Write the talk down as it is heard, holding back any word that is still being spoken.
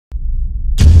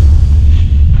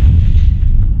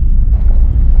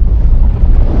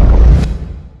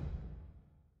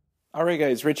Alright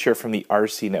guys, Rich here from the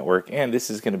RCNetwork, and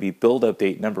this is going to be build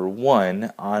update number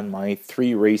 1 on my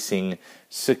 3 racing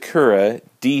Sakura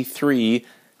D3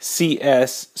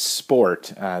 CS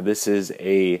Sport. This is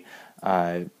a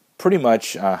pretty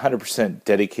much 100%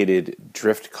 dedicated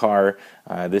drift car.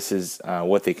 This is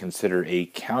what they consider a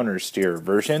counter steer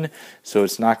version, so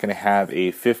it's not going to have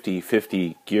a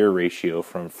 50-50 gear ratio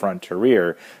from front to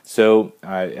rear. So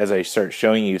as I start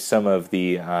showing you some of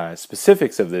the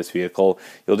specifics of this vehicle,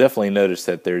 you'll definitely notice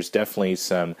that there's definitely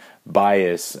some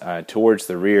bias towards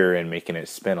the rear and making it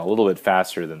spin a little bit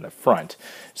faster than the front.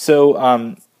 So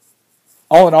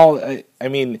all in all, I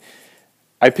mean,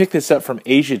 I picked this up from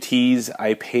Asia Tees.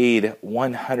 I paid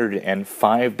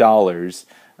 $105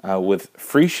 with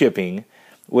free shipping,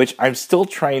 which I'm still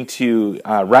trying to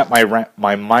wrap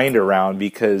my mind around,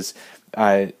 because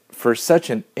for such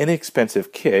an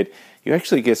inexpensive kit, you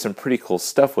actually get some pretty cool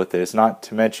stuff with this, not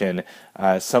to mention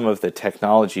some of the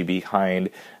technology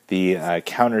behind the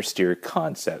counter steer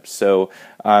concept. So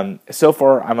so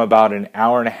far I'm about an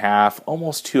hour and a half,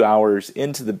 almost 2 hours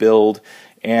into the build,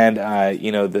 and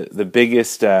you know, the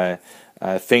biggest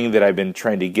thing that I've been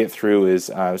trying to get through is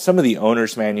some of the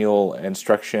owner's manual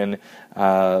instruction.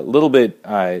 A little bit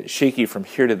shaky from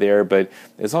here to there, but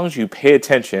as long as you pay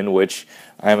attention, which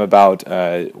I'm about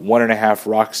 1.5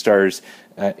 rock stars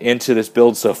into this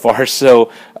build so far,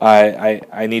 so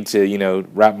I need to, you know,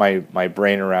 wrap my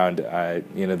brain around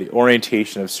you know, the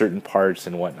orientation of certain parts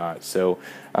and whatnot. So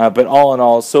but all in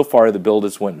all, so far the build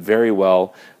has went very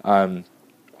well.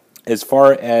 As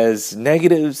far as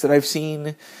negatives that I've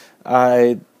seen,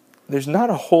 there's not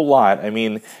a whole lot. I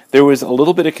mean, there was a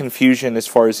little bit of confusion as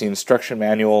far as the instruction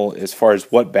manual, as far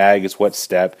as what bag is what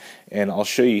step, and I'll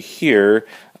show you here.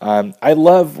 I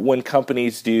love when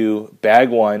companies do bag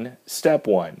 1, step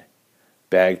 1,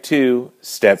 bag 2,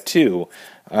 step 2.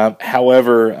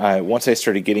 However, once I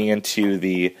started getting into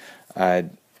the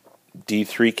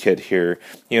D3 kit here,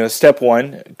 you know, step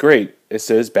 1, great, it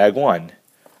says bag 1.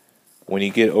 When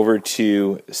you get over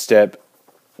to step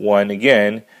 1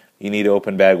 again, you need to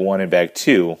open bag 1 and bag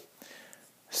 2.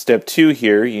 Step 2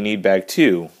 here, you need bag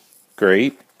 2.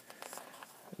 Great.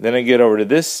 Then I get over to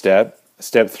this step,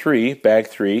 step 3, bag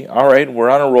 3. Alright, we're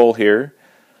on a roll here.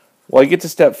 Well, I get to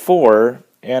step 4,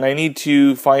 and I need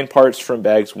to find parts from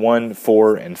bags 1,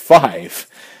 4, and 5.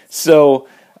 So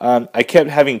I kept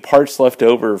having parts left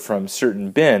over from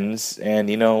certain bins, and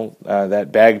you know,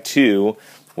 that bag 2,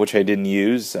 which I didn't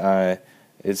use,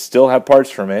 it still have parts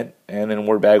from it, and then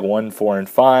we're bag 1, 4, and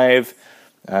 5.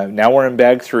 Now we're in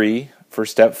bag 3 for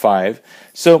step 5.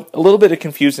 So a little bit of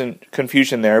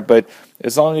confusion there, but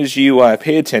as long as you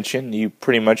pay attention, you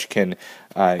pretty much can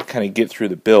kind of get through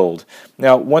the build.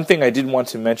 Now, one thing I did want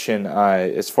to mention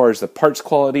as far as the parts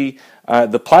quality,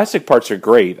 the plastic parts are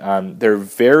great. They're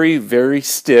very, very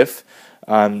stiff.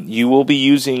 You will be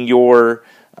using your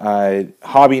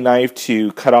hobby knife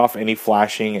to cut off any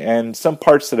flashing, and some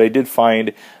parts that I did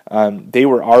find, they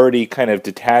were already kind of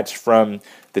detached from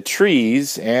the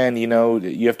trees, and you know,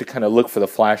 you have to kind of look for the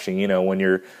flashing. You know, when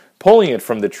you're pulling it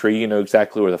from the tree, you know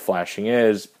exactly where the flashing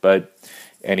is. But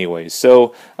anyways,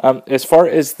 so as far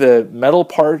as the metal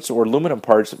parts or aluminum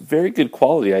parts, very good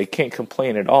quality. I can't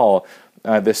complain at all.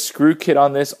 The screw kit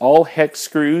on this, all hex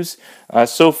screws.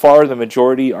 So far the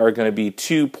majority are going to be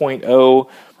 2.0.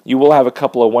 You will have a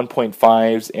couple of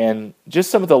 1.5s, and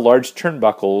just some of the large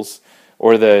turnbuckles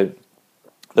or the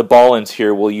ball ends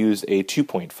here will use a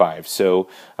 2.5. So,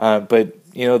 but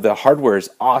you know, the hardware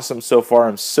is awesome so far.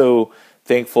 I'm so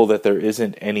thankful that there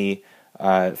isn't any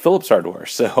Phillips hardware.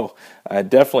 So,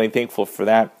 definitely thankful for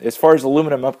that. As far as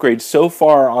aluminum upgrades, so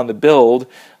far on the build,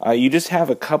 you just have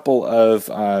a couple of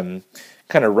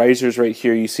kind of risers right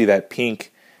here. You see that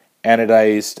pink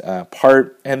anodized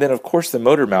part, and then of course the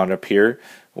motor mount up here,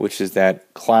 which is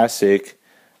that classic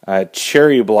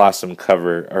cherry blossom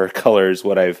color is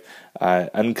what I've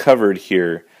uncovered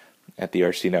here at the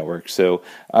RCNetwork. So,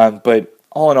 but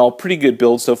all in all, pretty good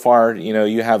build so far. You know,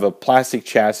 you have a plastic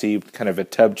chassis, kind of a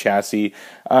tub chassis.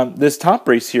 This top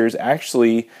brace here is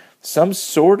actually some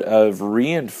sort of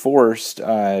reinforced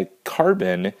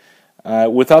carbon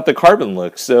without the carbon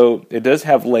look. So it does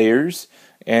have layers,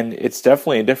 and it's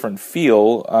definitely a different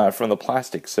feel from the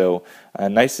plastic. So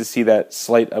nice to see that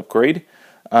slight upgrade.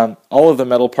 All of the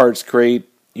metal parts great.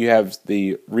 You have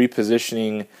the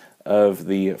repositioning of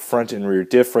the front and rear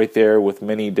diff right there with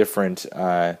many different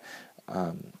you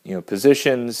know,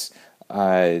 positions.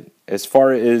 As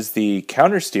far as the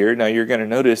counter steer, now you're going to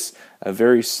notice a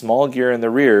very small gear in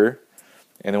the rear,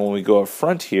 and then when we go up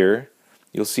front here,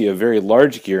 you'll see a very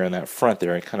large gear in that front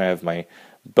there. I kind of have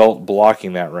belt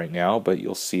blocking that right now, but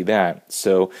you'll see that.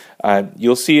 So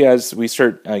you'll see as we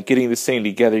start getting this thing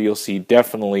together, you'll see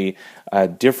definitely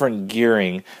different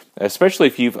gearing, especially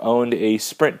if you've owned a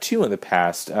Sprint 2 in the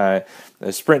past. The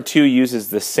Sprint 2 uses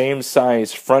the same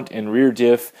size front and rear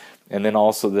diff, and then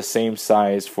also the same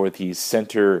size for the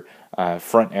center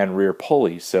front and rear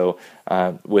pulley. So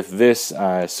with this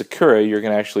Sakura, you're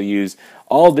going to actually use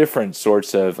all different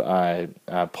sorts of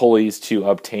pulleys to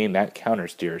obtain that counter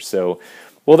steer. So,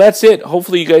 well, that's it.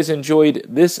 Hopefully you guys enjoyed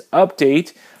this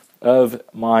update of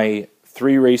my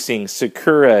 3 Racing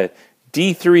Sakura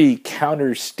D3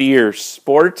 Counter Steer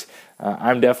Sport.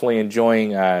 I'm definitely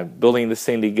enjoying building this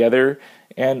thing together,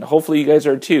 and hopefully you guys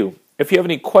are too. If you have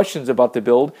any questions about the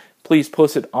build, please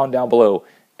post it on down below.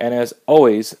 And as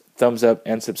always, thumbs up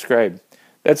and subscribe.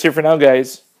 That's it for now,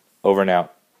 guys. Over and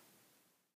out.